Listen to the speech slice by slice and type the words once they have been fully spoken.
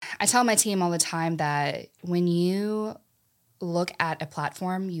I tell my team all the time that when you look at a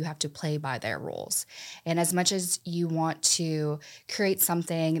platform, you have to play by their rules. And as much as you want to create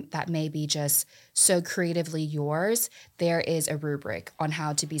something that may be just so creatively yours, there is a rubric on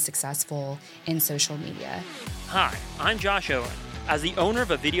how to be successful in social media. Hi, I'm Josh Owen. As the owner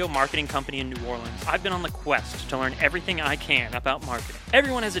of a video marketing company in New Orleans, I've been on the quest to learn everything I can about marketing.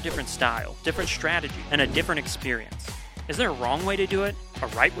 Everyone has a different style, different strategy, and a different experience. Is there a wrong way to do it? A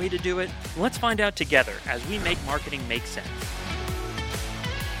right way to do it? Let's find out together as we make marketing make sense.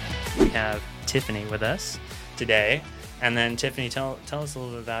 We have Tiffany with us today. And then Tiffany, tell us a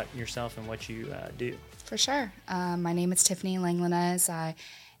little bit about yourself and what you do. For sure. My name is Tiffany Langlinais. I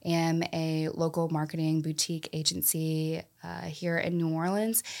am a local marketing boutique agency here in New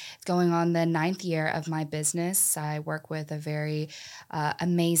Orleans. It's going on the 9th year of my business. I work with a very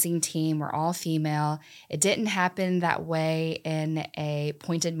amazing team. We're all female. It didn't happen that way in a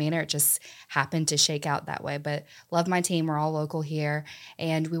pointed manner. It just happened to shake out that way. But love my team. We're all local here.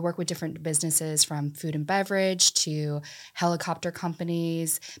 And we work with different businesses from food and beverage to helicopter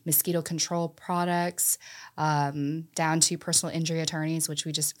companies, mosquito control products, down to personal injury attorneys, which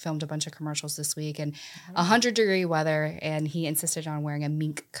we just filmed a bunch of commercials this week, and 100-degree weather, and he insisted on wearing a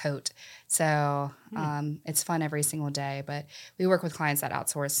mink coat. So it's fun every single day, but we work with clients that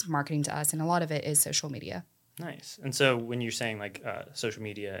outsource marketing to us, and a lot of it is social media. Nice. And so when you're saying like social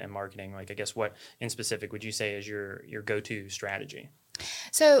media and marketing, like I guess what in specific would you say is your go-to strategy?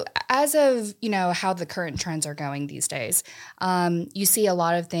 So as of, how the current trends are going these days, you see a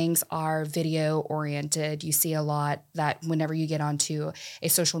lot of things are video oriented. You see a lot that whenever you get onto a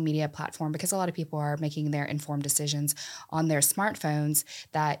social media platform, because a lot of people are making their informed decisions on their smartphones,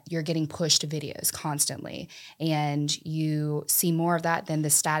 that you're getting pushed videos constantly. And you see more of that than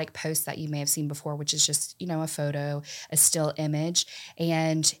the static posts that you may have seen before, which is just, a photo, a still image,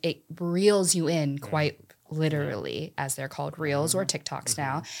 and it reels you in quite literally, as they're called, Reels or TikToks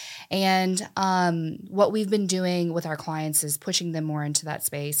now. And what we've been doing with our clients is pushing them more into that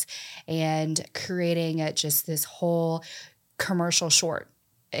space and creating just this whole commercial short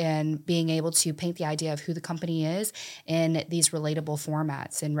and being able to paint the idea of who the company is in these relatable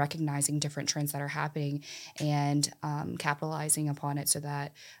formats and recognizing different trends that are happening and capitalizing upon it so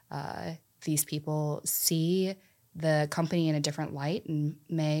that these people see the company in a different light and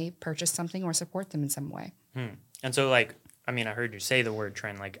may purchase something or support them in some way. And so I heard you say the word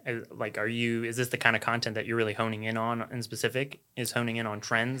trend, is this the kind of content that you're really honing in on in specific? Is honing in on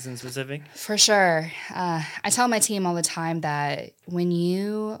trends in specific? For sure. I tell my team all the time that when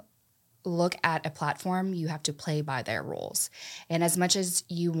you look at a platform, you have to play by their rules. And as much as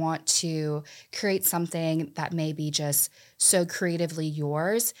you want to create something that may be just so creatively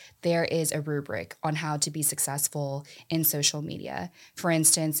yours, there is a rubric on how to be successful in social media. For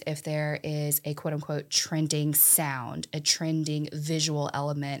instance, if there is a quote unquote trending sound, a trending visual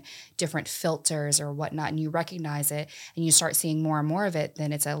element, different filters or whatnot, and you recognize it and you start seeing more and more of it,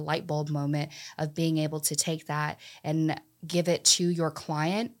 then it's a light bulb moment of being able to take that and give it to your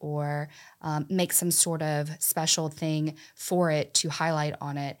client or make some sort of special thing for it to highlight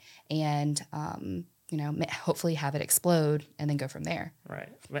on it and, hopefully have it explode and then go from there. Right.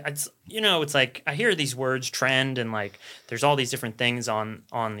 It's like I hear these words trend and there's all these different things on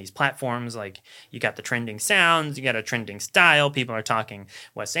these platforms. Like you got the trending sounds, you got a trending style. People are talking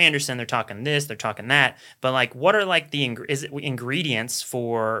Wes Anderson, they're talking this, they're talking that. But what are is it ingredients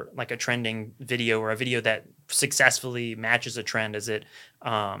for a trending video or a video that successfully matches a trend? Is it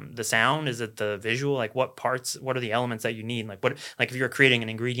the sound? Is it the visual? What are the elements that you need? If you're creating an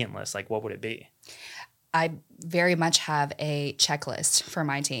ingredient list, what would it be? I very much have a checklist for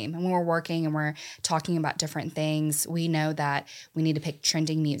my team. And when we're working and we're talking about different things, we know that we need to pick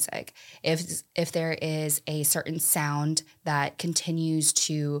trending music. If there is a certain sound that continues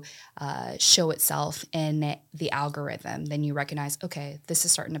to show itself in the algorithm, then you recognize, okay, this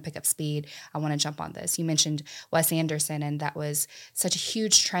is starting to pick up speed. I want to jump on this. You mentioned Wes Anderson, and that was such a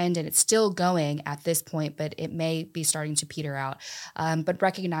huge trend, and it's still going at this point, but it may be starting to peter out. But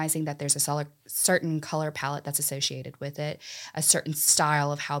recognizing that there's a certain color palette that's associated with it, a certain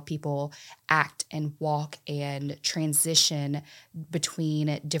style of how people act and walk and transition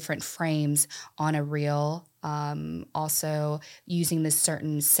between different frames on a reel. Also using this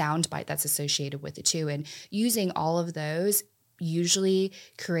certain sound bite that's associated with it too. And using all of those usually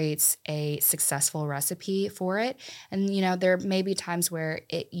creates a successful recipe for it. And, there may be times where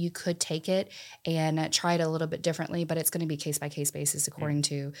you could take it and try it a little bit differently, but it's going to be case by case basis according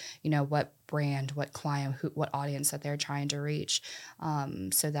to, what brand, what client, what audience that they're trying to reach,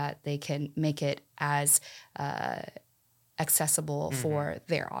 so that they can make it as accessible for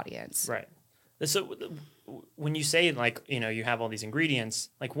their audience. Right. So when you say like, you have all these ingredients,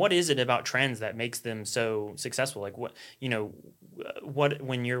 like what is it about trends that makes them so successful? Like what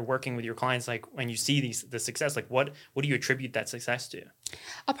when you're working with your clients, like when you see the success, like what do you attribute that success to?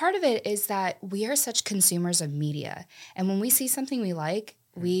 A part of it is that we are such consumers of media. And when we see something we like,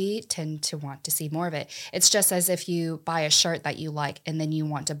 we tend to want to see more of it. It's just as if you buy a shirt that you like and then you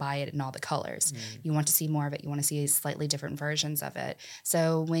want to buy it in all the colors. You want to see more of it. You want to see slightly different versions of it.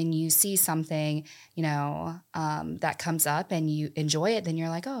 So when you see something, that comes up and you enjoy it, then you're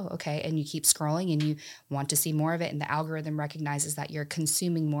like, oh, okay. And you keep scrolling and you want to see more of it. And the algorithm recognizes that you're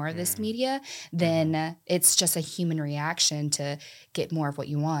consuming more of this media. Then it's just a human reaction to get more of what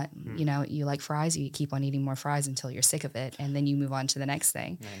you want. You like fries, you keep on eating more fries until you're sick of it. And then you move on to the next thing.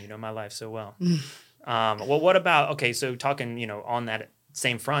 Man, you know my life so well. Well, what about, okay, so talking, on that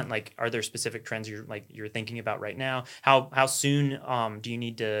same front, like, are there specific trends you're thinking about right now? How soon do you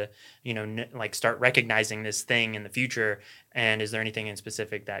need to, like start recognizing this thing in the future? And is there anything in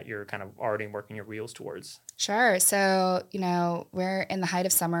specific that you're kind of already working your wheels towards? Sure. So, we're in the height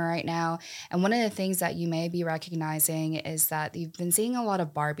of summer right now. And one of the things that you may be recognizing is that you've been seeing a lot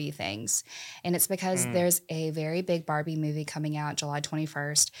of Barbie things. And it's because there's a very big Barbie movie coming out July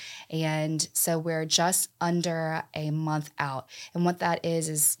 21st. And so we're just under a month out. And what that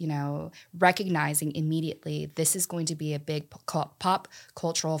is, recognizing immediately this is going to be a big pop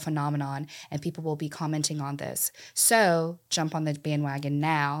cultural phenomenon and people will be commenting on this. So jump on the bandwagon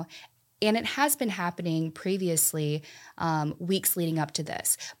now. And it has been happening previously, weeks leading up to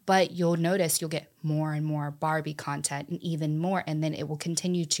this. But you'll notice you'll get more and more Barbie content and even more. And then it will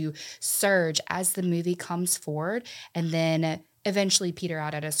continue to surge as the movie comes forward and then eventually peter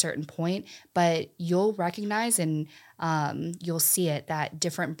out at a certain point. But you'll recognize and you'll see it that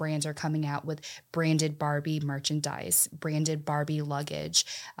different brands are coming out with branded Barbie merchandise, branded Barbie luggage,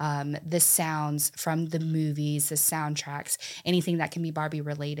 the sounds from the movies, the soundtracks, anything that can be Barbie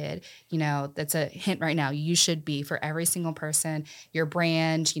related. That's a hint right now. You should be, for every single person, your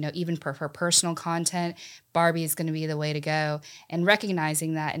brand, even for personal content, Barbie is going to be the way to go. And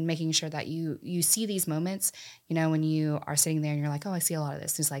recognizing that and making sure that you see these moments, when you are sitting there and you're like, oh, I see a lot of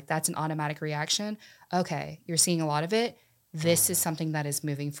this. It's like, that's an automatic reaction. Okay, you're seeing a lot of it. This is something that is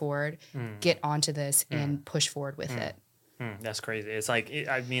moving forward. Get onto this and push forward with it. That's crazy. It's like,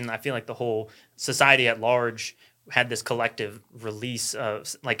 I feel like the whole society at large had this collective release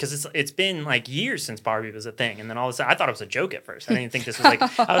of like, because it's been like years since Barbie was a thing, and then all of a sudden I thought it was a joke at first. I didn't think this was like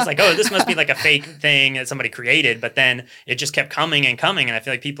I was like, oh, this must be like a fake thing that somebody created, but then it just kept coming and coming, and I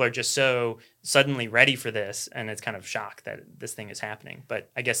feel like people are just so suddenly ready for this, and it's kind of shocked that this thing is happening.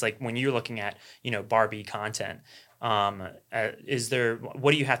 But I guess like when you're looking at Barbie content,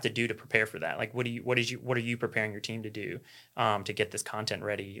 what do you have to do to prepare for that? Like what are you preparing your team to do to get this content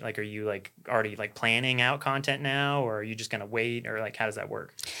ready? Like are you like already like planning out content now, or are you just gonna wait, or like how does that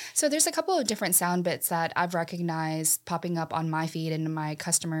work? So there's a couple of different sound bits that I've recognized popping up on my feed and my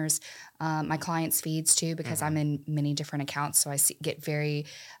customers, my clients' feeds too, because I'm in many different accounts. So I get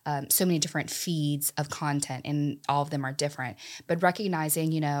so many different feeds of content, and all of them are different. But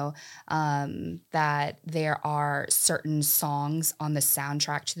recognizing, that there are certain songs on the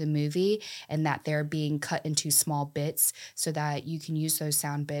soundtrack to the movie, and that they're being cut into small bits so that you can use those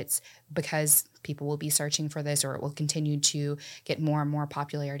sound bits, because people will be searching for this, or it will continue to get more and more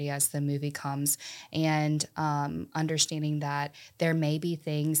popularity as the movie comes. And understanding that there may be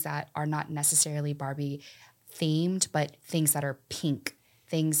things that are not necessarily Barbie themed, but things that are pink,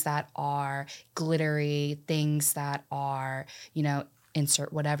 things that are glittery, things that are,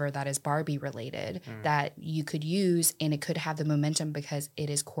 insert whatever that is Barbie related that you could use, and it could have the momentum because it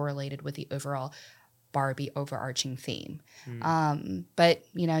is correlated with the overall Barbie overarching theme. But,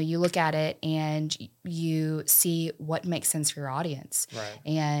 you look at it and you see what makes sense for your audience, right,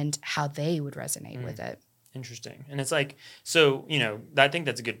 and how they would resonate with it. Interesting. And it's like, so, I think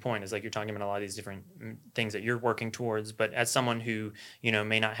that's a good point, is like you're talking about a lot of these different things that you're working towards, but as someone who,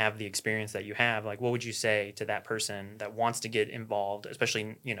 may not have the experience that you have, like, what would you say to that person that wants to get involved,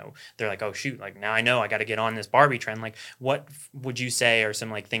 especially, they're like, oh shoot, like now I know I got to get on this Barbie trend. Like, what would you say are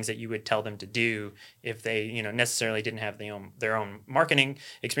some like things that you would tell them to do if they, necessarily didn't have their own marketing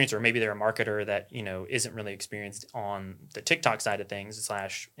experience, or maybe they're a marketer that, isn't really experienced on the TikTok side of things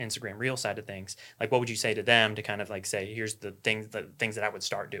 / Instagram Reel side of things? Like, what would you say to them to kind of like say, here's the things that I would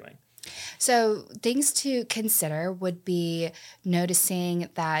start doing? So things to consider would be noticing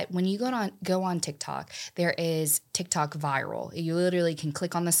that when you go on TikTok, there is TikTok viral. You literally can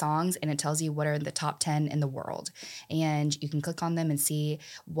click on the songs and it tells you what are the top 10 in the world. And you can click on them and see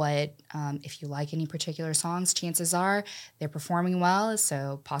what, if you like any particular songs, chances are they're performing well.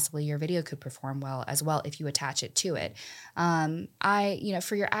 So possibly your video could perform well as well if you attach it to it.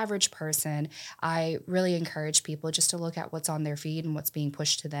 For your average person, I really encourage people just to look at what's on their feed and what's being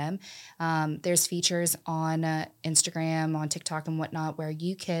pushed to them. There's features on Instagram, on TikTok and whatnot, where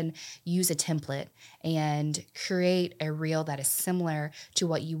you can use a template and create a reel that is similar to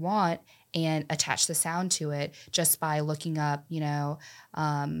what you want and attach the sound to it just by looking up,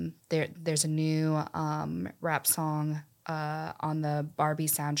 there's a new rap song on the Barbie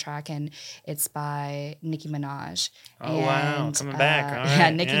soundtrack, and it's by Nicki Minaj. Oh, wow. Coming back. All Yeah,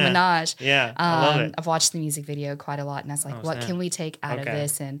 right. Nicki Minaj. Yeah, I love it. I've watched the music video quite a lot, and I was like, what snap. can we take out of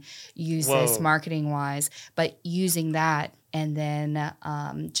this and use Whoa. this marketing-wise? But using that and then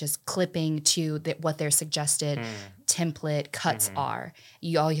just clipping to what their suggested template cuts are.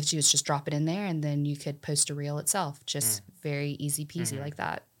 All you have to do is just drop it in there, and then you could post a reel itself. Just very easy peasy like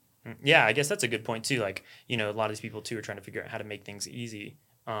that. Yeah, I guess that's a good point too. Like, a lot of these people too are trying to figure out how to make things easy.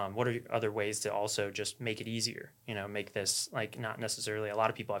 What are other ways to also just make it easier? Make this like not necessarily. A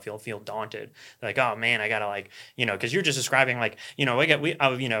lot of people I feel daunted. They're like, oh man, I gotta because you're just describing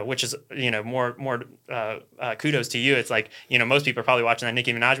which is more kudos to you. It's like most people are probably watching that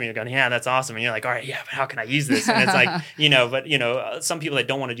Nicki Minaj video going, yeah, that's awesome, and you're like, all right, yeah, but how can I use this? And it's like some people that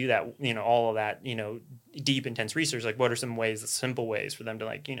don't want to do that, all of that, deep intense research, like what are some simple ways for them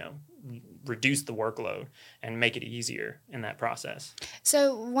to reduce the workload and make it easier in that process?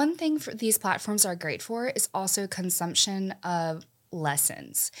 So one thing for these platforms are great for is also consumption of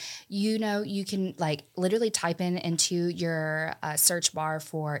lessons. You can literally type into your search bar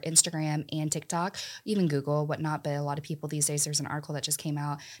for Instagram and TikTok, even Google, whatnot. But a lot of people these days, there's an article that just came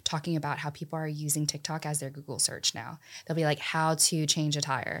out talking about how people are using TikTok as their Google search now. They'll be like, how to change a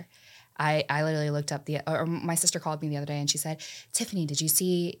tire. I literally looked up or my sister called me the other day and she said, Tiffany, did you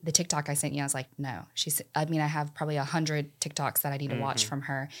see the TikTok I sent you? I was like, no. She said, I have probably 100 TikToks that I need to watch from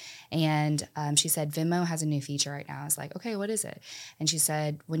her. And she said, Venmo has a new feature right now. I was like, okay, what is it? And she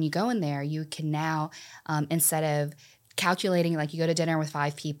said, when you go in there, you can now, instead of calculating, like you go to dinner with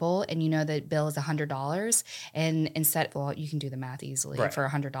 5 people and the bill is $100, and you can do the math easily for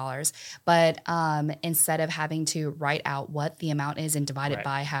 $100, but instead of having to write out what the amount is and divide it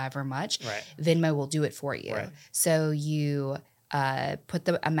by however much, Venmo will do it for you. So you put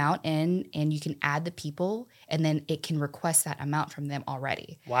the amount in and you can add the people, and then it can request that amount from them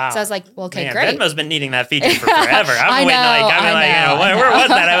already. Wow. So I was like, well, okay, man, great. Venmo's been needing that feature for forever. I've been waiting, where was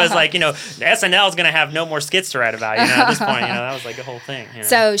that? I was like, SNL is going to have no more skits to write about, at this point, that was like a whole thing.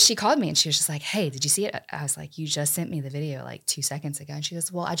 So she called me and she was just like, hey, did you see it? I was like, you just sent me the video like 2 seconds ago. And she goes,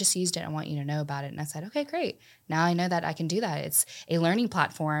 well, I just used it. I want you to know about it. And I said, okay, great. Now I know that I can do that. It's a learning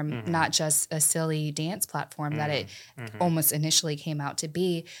platform, not just a silly dance platform that it almost initially came out to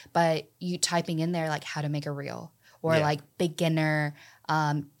be, but you typing in there like how to make a reel or like beginner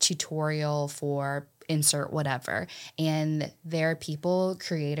tutorial for insert whatever. And there are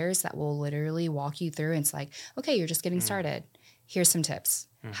creators that will literally walk you through, and it's like, okay, you're just getting started. Here's some tips.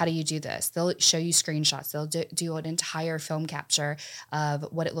 How do you do this? They'll show you screenshots. They'll do an entire film capture of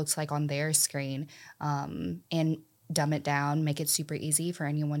what it looks like on their screen, and dumb it down, make it super easy for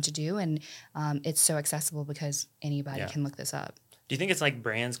anyone to do. And it's so accessible because anybody can look this up. Do you think it's like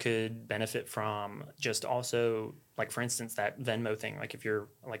brands could benefit from just also, like, for instance, that Venmo thing, like if you're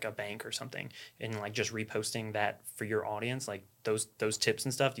like a bank or something and like just reposting that for your audience, like those tips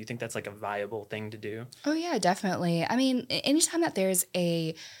and stuff? Do you think that's like a viable thing to do? Oh, yeah, definitely. I mean, anytime that there's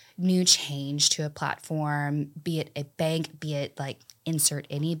a new change to a platform, be it a bank, be it like insert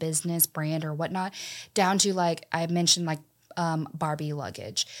any business, brand or whatnot, down to like I mentioned, like Barbie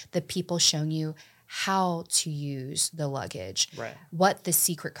luggage, the people showing you how to use the luggage, what the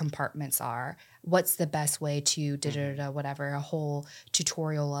secret compartments are, what's the best way to whatever, a whole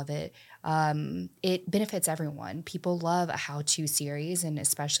tutorial of it. It benefits everyone. People love a how-to series, and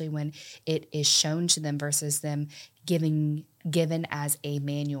especially when it is shown to them versus them given as a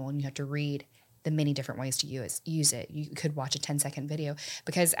manual and you have to read the many different ways to use it. You could watch a 10-second video,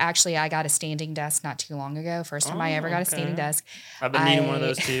 because actually I got a standing desk not too long ago. First time I ever got a standing desk. I've been needing one of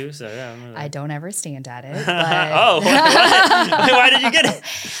those too. So yeah, I don't ever stand at it. But why did you get it?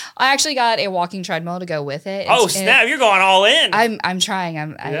 I actually got a walking treadmill to go with it. Snap! You're going all in. I'm trying.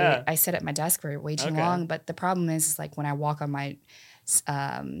 I sit at my desk for way too long. But the problem is like when I walk on my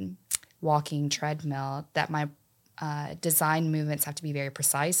walking treadmill, that my design movements have to be very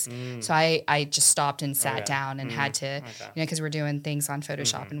precise. So I just stopped and sat down and had to, because we're doing things on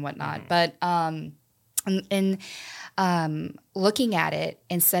Photoshop and whatnot. But looking at it,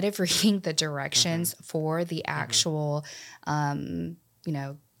 instead of reading the directions for the actual,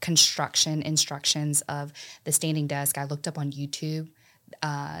 construction instructions of the standing desk, I looked up on YouTube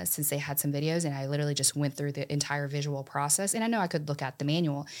since they had some videos, and I literally just went through the entire visual process. And I know I could look at the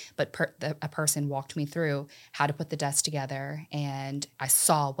manual, but a person walked me through how to put the desk together, and I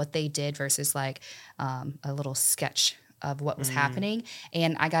saw what they did versus like a little sketch of what was happening,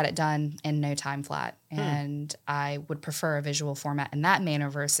 and I got it done in no time flat. And I would prefer a visual format in that manner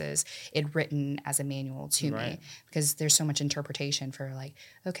versus it written as a manual to me, because there's so much interpretation for like,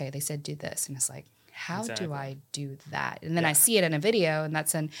 okay, they said do this, and it's like, how do I do that? And then I see it in a video, and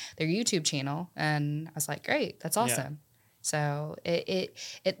that's in their YouTube channel, and I was like, great, that's awesome. So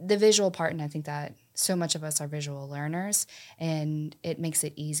the visual part, and I think that so much of us are visual learners, and it makes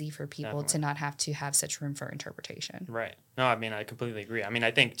it easy for people to not have to have such room for interpretation. Right. No, I mean, I completely agree. I mean, I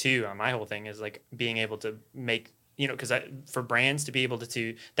think too, my whole thing is like being able to make, because for brands to be able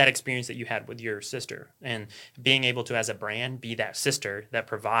to that experience that you had with your sister, and being able to, as a brand, be that sister that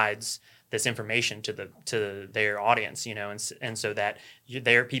provides this information to their audience, and so that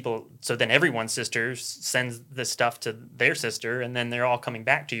their people, so then everyone's sister sends this stuff to their sister, and then they're all coming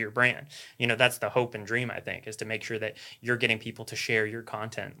back to your brand. That's the hope and dream, I think, is to make sure that you're getting people to share your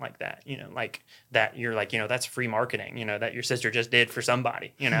content like that, like that you're like, that's free marketing, that your sister just did for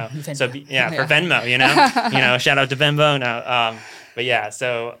somebody, so for Venmo, shout out to Venmo. No, but yeah,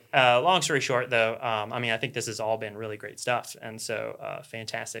 so long story short, though, I mean, I think this has all been really great stuff. And so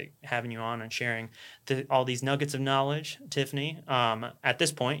fantastic having you on and sharing all these nuggets of knowledge, Tiffany. At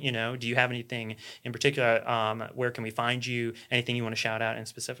this point, do you have anything in particular? Where can we find you? Anything you want to shout out in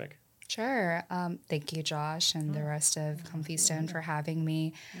specific? Sure. Thank you, Josh, and the rest of Comfy Stone for having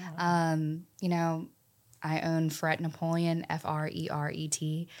me. I own Fret Napoleon,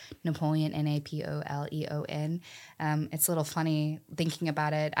 F-R-E-R-E-T, Napoleon, N-A-P-O-L-E-O-N. It's a little funny thinking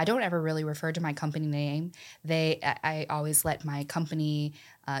about it. I don't ever really refer to my company name. I always let my company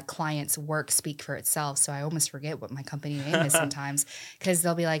clients' work speak for itself, so I almost forget what my company name is sometimes, because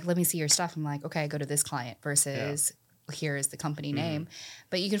they'll be like, let me see your stuff. I'm like, okay, go to this client versus here is the company name.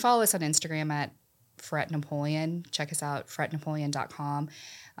 But you can follow us on Instagram at Fret Napoleon. Check us out, fretnapoleon.com.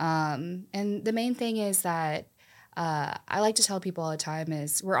 And the main thing is that I like to tell people all the time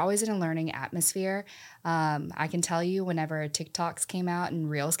is we're always in a learning atmosphere. I can tell you whenever TikToks came out and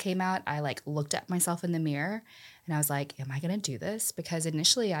Reels came out, I looked at myself in the mirror and I was like, am I going to do this? Because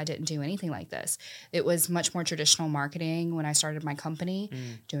initially I didn't do anything like this. It was much more traditional marketing when I started my company,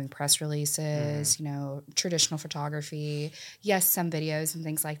 doing press releases, traditional photography, yes, some videos and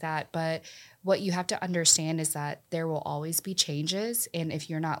things like that. But what you have to understand is that there will always be changes, and if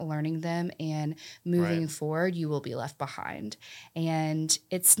you're not learning them and moving forward, you will be left behind. And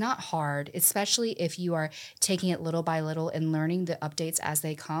it's not hard, especially if you are taking it little by little and learning the updates as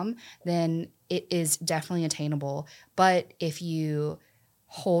they come, then it is definitely attainable. But if you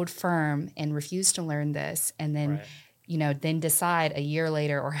hold firm and refuse to learn this, and then then decide a year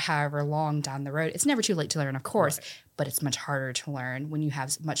later or however long down the road, it's never too late to learn, of course, but it's much harder to learn when you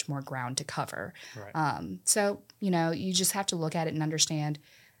have much more ground to cover. So, you just have to look at it and understand,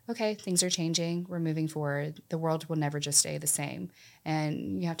 okay, things are changing. We're moving forward. The world will never just stay the same.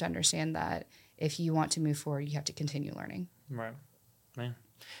 And you have to understand that if you want to move forward, you have to continue learning. Right. Man.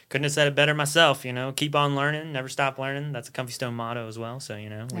 Couldn't have said it better myself, keep on learning, never stop learning. That's a Comfy Stone motto as well. So,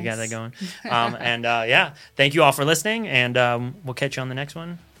 we got that going. Thank you all for listening, and we'll catch you on the next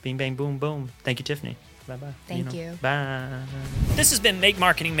one. Bing, bang, boom, boom. Thank you, Tiffany. Bye-bye. Thank you. Bye. This has been Make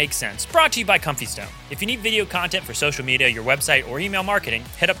Marketing Make Sense, brought to you by Comfy Stone. If you need video content for social media, your website, or email marketing,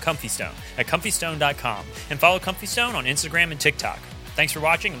 hit up Comfy Stone at comfystone.com and follow Comfy Stone on Instagram and TikTok. Thanks for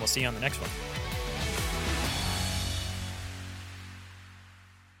watching, and we'll see you on the next one.